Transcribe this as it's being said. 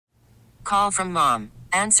Call from mom.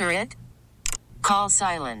 Answer it. Call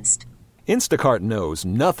silenced. Instacart knows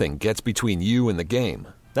nothing gets between you and the game.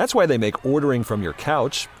 That's why they make ordering from your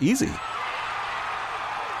couch easy.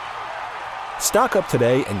 Stock up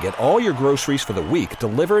today and get all your groceries for the week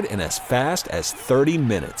delivered in as fast as 30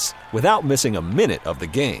 minutes without missing a minute of the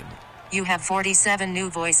game. You have 47 new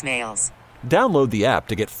voicemails. Download the app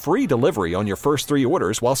to get free delivery on your first 3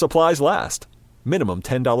 orders while supplies last. Minimum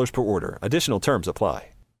 $10 per order. Additional terms apply.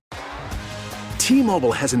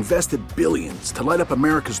 T-Mobile has invested billions to light up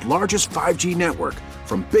America's largest 5G network,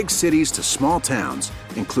 from big cities to small towns,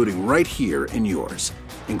 including right here in yours.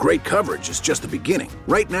 And great coverage is just the beginning.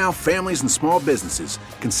 Right now, families and small businesses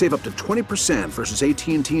can save up to 20% versus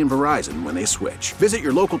AT&T and Verizon when they switch. Visit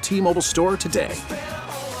your local T-Mobile store today.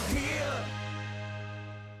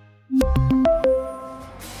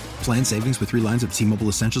 Plan savings with 3 lines of T-Mobile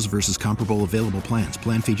Essentials versus comparable available plans.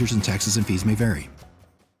 Plan features and taxes and fees may vary.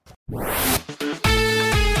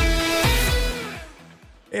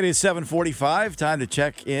 It is 7:45. Time to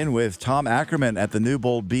check in with Tom Ackerman at the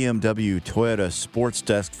Newbold BMW Toyota Sports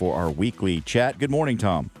Desk for our weekly chat. Good morning,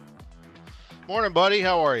 Tom. Morning, buddy.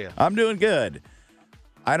 How are you? I'm doing good.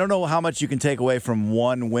 I don't know how much you can take away from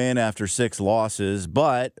one win after 6 losses,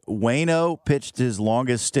 but Waino pitched his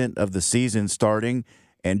longest stint of the season starting,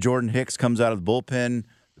 and Jordan Hicks comes out of the bullpen.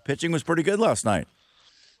 The pitching was pretty good last night.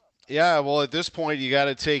 Yeah, well, at this point, you got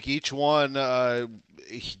to take each one,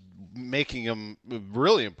 making them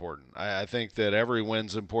really important. I think that every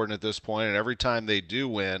win's important at this point, and every time they do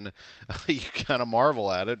win, you kind of marvel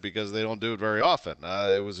at it because they don't do it very often.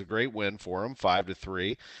 It was a great win for them,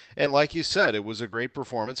 5-3, and like you said, it was a great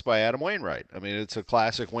performance by Adam Wainwright. I mean, it's a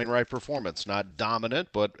classic Wainwright performance, not dominant,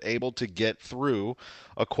 but able to get through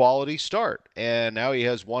a quality start. And now he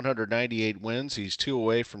has 198 wins. He's 2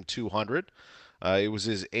 away from 200. It was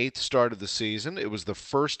his 8th start of the season. It was the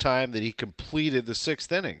first time that he completed the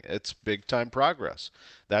 6th inning. It's big-time progress.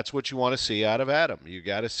 That's what you want to see out of Adam. You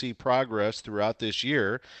got to see progress throughout this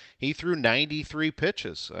year. He threw 93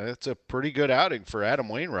 pitches. That's a pretty good outing for Adam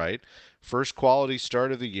Wainwright. First quality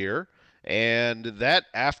start of the year. And that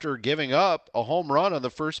after giving up a home run on the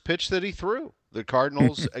first pitch that he threw. The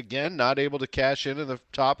Cardinals, again, not able to cash in the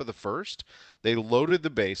top of the first. They loaded the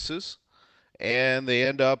bases, and they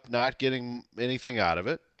end up not getting anything out of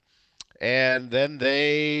it. And then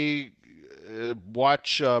they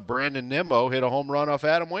watch Brandon Nimmo hit a home run off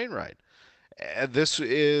Adam Wainwright. And this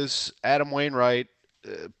is Adam Wainwright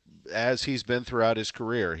as he's been throughout his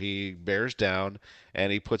career. He bears down,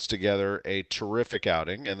 and he puts together a terrific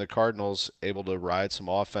outing, and the Cardinals able to ride some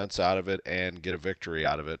offense out of it and get a victory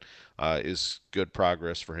out of it is good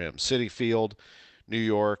progress for him. Citi Field, New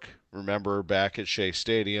York, remember back at Shea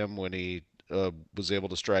Stadium when he was able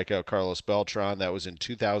to strike out Carlos Beltran. That was in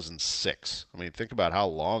 2006. I mean, think about how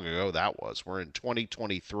long ago that was. We're in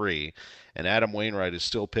 2023, and Adam Wainwright is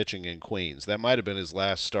still pitching in Queens. That might have been his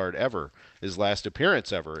last start ever, his last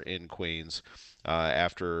appearance ever in Queens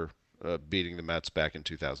after beating the Mets back in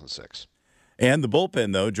 2006. And the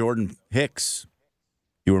bullpen, though, Jordan Hicks,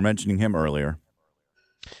 you were mentioning him earlier.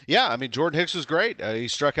 Yeah, I mean, Jordan Hicks was great. He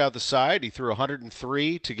struck out the side. He threw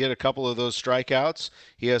 103 to get a couple of those strikeouts.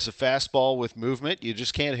 He has a fastball with movement. You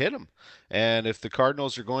just can't hit him. And if the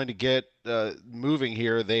Cardinals are going to get moving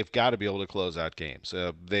here, they've got to be able to close out games.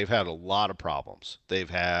 They've had a lot of problems.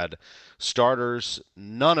 They've had starters.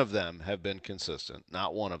 None of them have been consistent,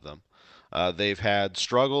 not one of them. They've had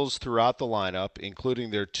struggles throughout the lineup,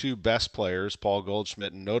 including their 2 best players, Paul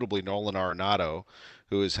Goldschmidt and notably Nolan Arenado,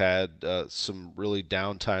 who has had some really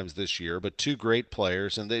down times this year, but 2 great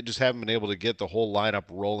players, and they just haven't been able to get the whole lineup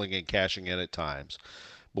rolling and cashing in at times.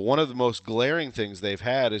 But one of the most glaring things they've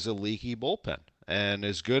had is a leaky bullpen. And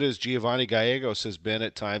as good as Giovanni Gallegos has been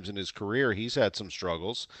at times in his career, he's had some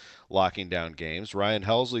struggles locking down games. Ryan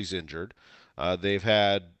Helsley's injured. They've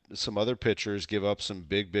had some other pitchers give up some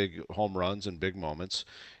big home runs and big moments,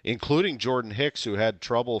 including Jordan Hicks, who had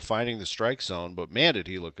trouble finding the strike zone, but man, did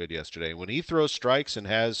he look good yesterday. When he throws strikes and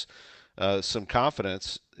has some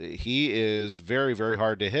confidence, he is very, very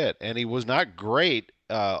hard to hit. And he was not great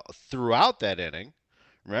throughout that inning.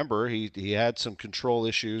 Remember, he had some control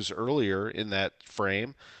issues earlier in that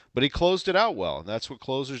frame, but he closed it out well, and that's what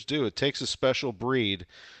closers do. It takes a special breed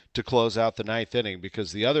to close out the 9th inning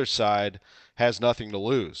because the other side has nothing to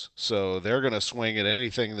lose. So they're going to swing at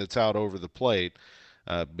anything that's out over the plate,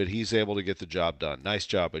 but he's able to get the job done. Nice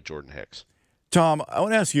job by Jordan Hicks. Tom, I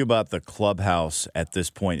want to ask you about the clubhouse at this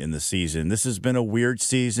point in the season. This has been a weird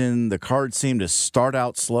season. The Cards seem to start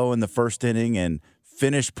out slow in the first inning and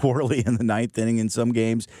finish poorly in the 9th inning in some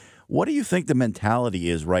games. What do you think the mentality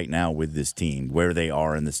is right now with this team, where they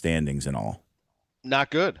are in the standings and all?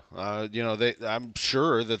 Not good. I'm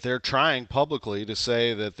sure that they're trying publicly to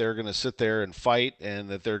say that they're going to sit there and fight and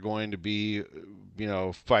that they're going to be,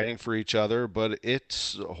 fighting for each other, but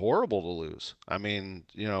it's horrible to lose. I mean,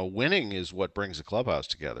 winning is what brings a clubhouse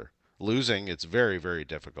together. Losing, it's very, very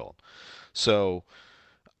difficult. So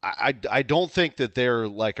I don't think that they're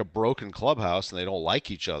like a broken clubhouse and they don't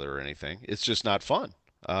like each other or anything. It's just not fun.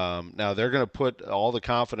 Now they're going to put all the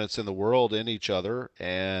confidence in the world in each other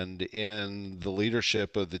and in the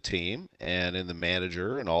leadership of the team and in the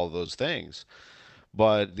manager and all of those things.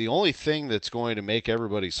 But the only thing that's going to make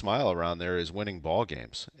everybody smile around there is winning ball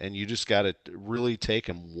games, and you just got to really take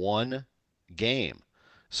them one game.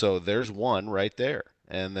 So there's one right there,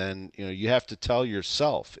 and then you have to tell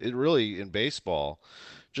yourself. It really in baseball,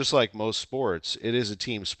 just like most sports, it is a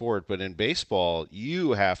team sport. But in baseball,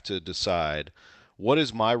 you have to decide what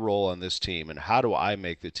is my role on this team and how do I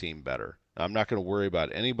make the team better. I'm not going to worry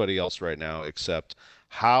about anybody else right now except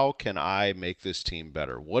how can I make this team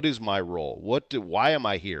better? What is my role? Why am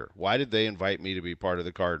I here? Why did they invite me to be part of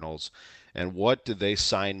the Cardinals? And what did they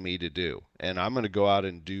sign me to do? And I'm going to go out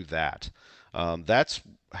and do that. That's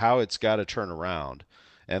how it's got to turn around.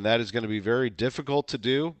 And that is going to be very difficult to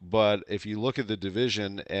do. But if you look at the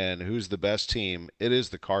division and who's the best team, it is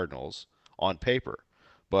the Cardinals on paper.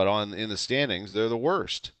 But in the standings, they're the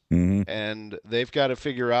worst. Mm-hmm. And they've got to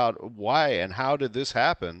figure out why and how did this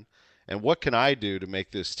happen, and what can I do to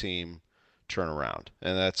make this team turn around.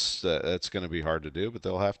 And that's going to be hard to do, but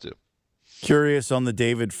they'll have to. Curious on the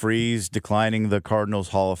David Freese declining the Cardinals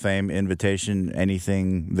Hall of Fame invitation.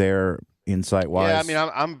 Anything there insight-wise? Yeah,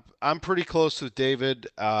 I mean, I'm pretty close with David.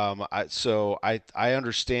 So I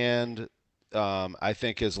understand. I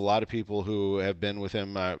think as a lot of people who have been with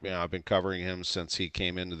him, I've been covering him since he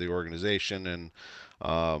came into the organization, and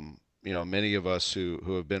many of us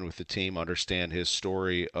who have been with the team understand his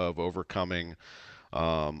story of overcoming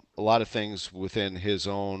a lot of things within his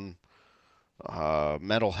own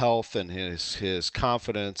mental health and his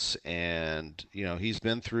confidence, and he's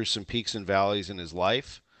been through some peaks and valleys in his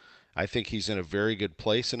life. I think he's in a very good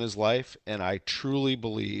place in his life, and I truly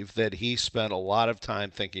believe that he spent a lot of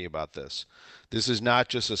time thinking about this. This is not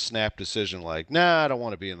just a snap decision like, nah, I don't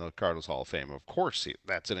want to be in the Cardinals Hall of Fame. Of course,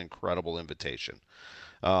 that's an incredible invitation.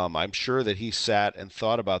 I'm sure that he sat and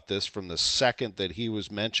thought about this from the second that he was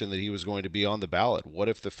mentioned that he was going to be on the ballot. What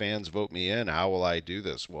if the fans vote me in? How will I do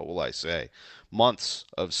this? What will I say? Months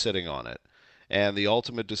of sitting on it. And the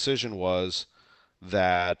ultimate decision was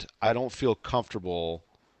that I don't feel comfortable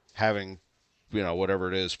having,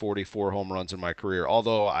 whatever it is, 44 home runs in my career.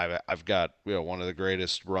 Although I've got, one of the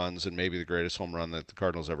greatest runs and maybe the greatest home run that the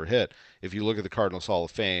Cardinals ever hit. If you look at the Cardinals Hall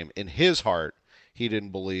of Fame, in his heart, he didn't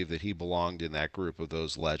believe that he belonged in that group of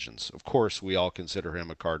those legends. Of course, we all consider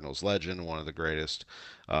him a Cardinals legend, one of the greatest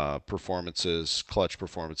clutch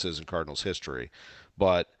performances in Cardinals history.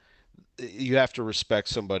 But you have to respect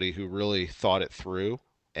somebody who really thought it through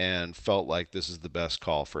and felt like this is the best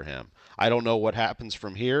call for him. I don't know what happens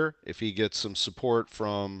from here, if he gets some support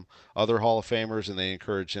from other Hall of Famers and they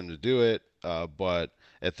encourage him to do it. But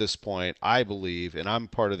at this point, I believe, and I'm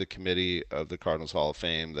part of the committee of the Cardinals Hall of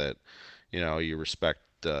Fame, that you respect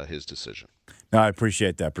his decision. No, I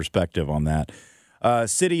appreciate that perspective on that.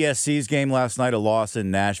 City SC's game last night, a loss in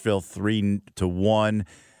Nashville, 3-1.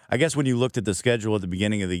 I guess when you looked at the schedule at the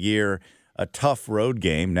beginning of the year, a tough road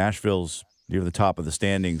game. Nashville's near the top of the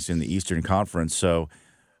standings in the Eastern Conference, so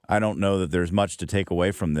I don't know that there's much to take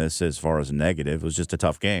away from this as far as a negative. It was just a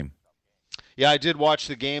tough game. Yeah, I did watch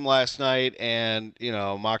the game last night, and,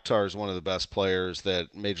 Mokhtar is one of the best players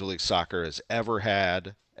that Major League Soccer has ever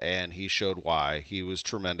had, and he showed why. He was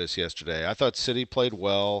tremendous yesterday. I thought City played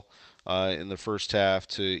well in the first half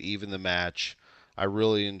to even the match. I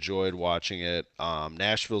really enjoyed watching it.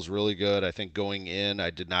 Nashville's really good. I think going in, I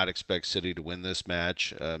did not expect City to win this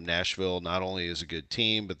match. Nashville not only is a good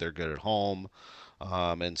team, but they're good at home.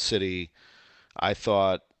 And City, I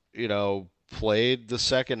thought, played the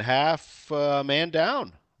second half man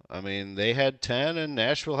down. I mean, they had 10 and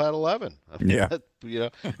Nashville had 11. I mean, yeah.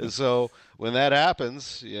 And so when that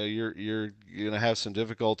happens, you're going to have some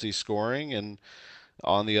difficulty scoring, and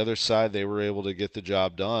on the other side, they were able to get the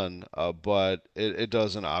job done, but it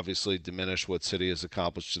doesn't obviously diminish what City has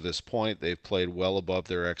accomplished to this point. They've played well above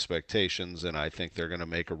their expectations, and I think they're going to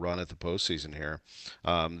make a run at the postseason here.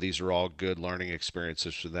 These are all good learning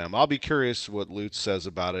experiences for them. I'll be curious what Lutz says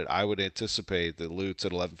about it. I would anticipate that Lutz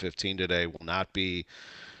at 11:15 today will not be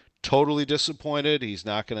totally disappointed. He's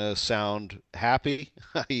not going to sound happy.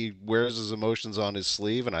 He wears his emotions on his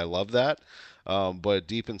sleeve, and I love that. But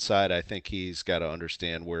deep inside, I think he's got to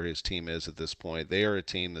understand where his team is at this point. They are a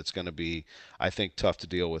team that's going to be, I think, tough to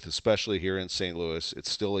deal with, especially here in St. Louis.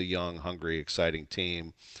 It's still a young, hungry, exciting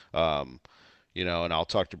team. And I'll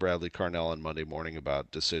talk to Bradley Carnell on Monday morning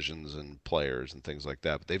about decisions and players and things like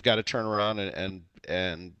that. But they've got to turn around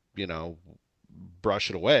and brush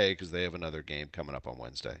it away because they have another game coming up on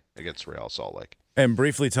Wednesday against Real Salt Lake. And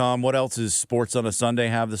briefly, Tom, what else is Sports on a Sunday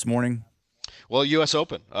have this morning? Well, U.S.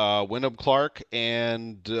 Open. Wyndham Clark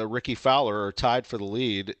and Ricky Fowler are tied for the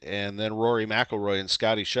lead, and then Rory McIlroy and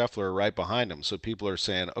Scottie Scheffler are right behind him. So people are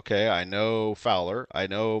saying, okay, I know Fowler, I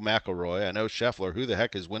know McIlroy, I know Scheffler. Who the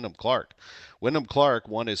heck is Wyndham Clark? Wyndham Clark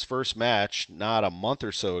won his first match not a month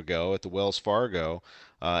or so ago at the Wells Fargo,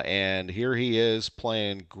 and here he is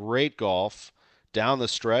playing great golf down the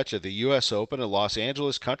stretch at the U.S. Open at Los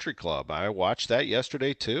Angeles Country Club. I watched that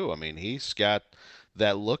yesterday, too. I mean, he's got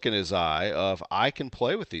that look in his eye of, I can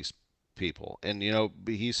play with these people. And,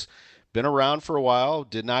 he's been around for a while,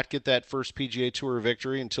 did not get that first PGA Tour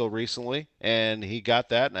victory until recently, and he got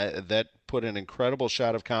that, and that put an incredible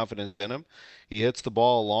shot of confidence in him. He hits the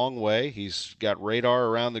ball a long way. He's got radar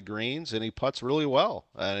around the greens, and he putts really well.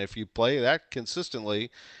 And if you play that consistently,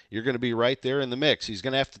 you're going to be right there in the mix. He's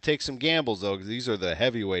going to have to take some gambles, though, because these are the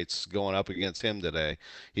heavyweights going up against him today.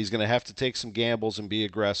 He's going to have to take some gambles and be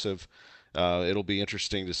aggressive. It'll be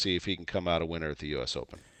interesting to see if he can come out a winner at the U.S.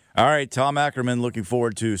 Open. All right, Tom Ackerman, looking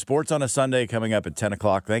forward to Sports on a Sunday coming up at 10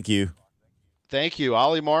 o'clock. Thank you. Thank you.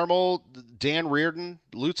 Ollie Marmol, Dan Reardon,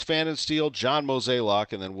 Lutz Pfannenstiel, John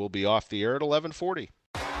Mozeliak, and then we'll be off the air at 11:40.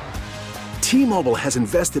 T-Mobile has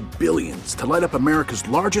invested billions to light up America's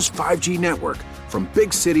largest 5G network, from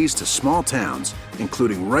big cities to small towns,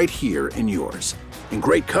 including right here in yours. And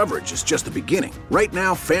great coverage is just the beginning. Right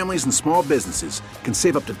now, families and small businesses can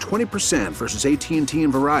save up to 20% versus AT&T and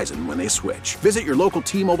Verizon when they switch. Visit your local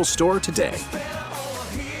T-Mobile store today.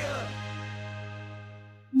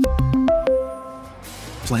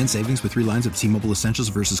 Plan savings with 3 lines of T-Mobile Essentials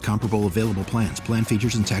versus comparable available plans. Plan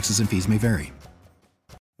features and taxes and fees may vary.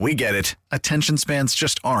 We get it. Attention spans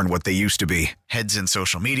just aren't what they used to be. Heads in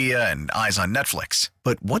social media and eyes on Netflix.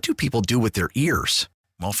 But what do people do with their ears?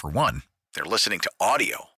 Well, for one, they're listening to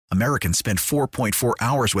audio. Americans spend 4.4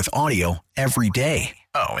 hours with audio every day.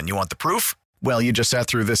 Oh, and you want the proof? Well, you just sat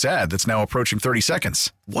through this ad that's now approaching 30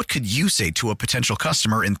 seconds. What could you say to a potential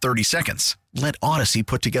customer in 30 seconds? Let Odyssey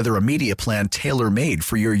put together a media plan tailor-made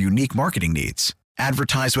for your unique marketing needs.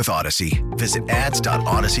 Advertise with Odyssey. Visit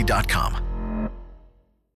ads.odyssey.com.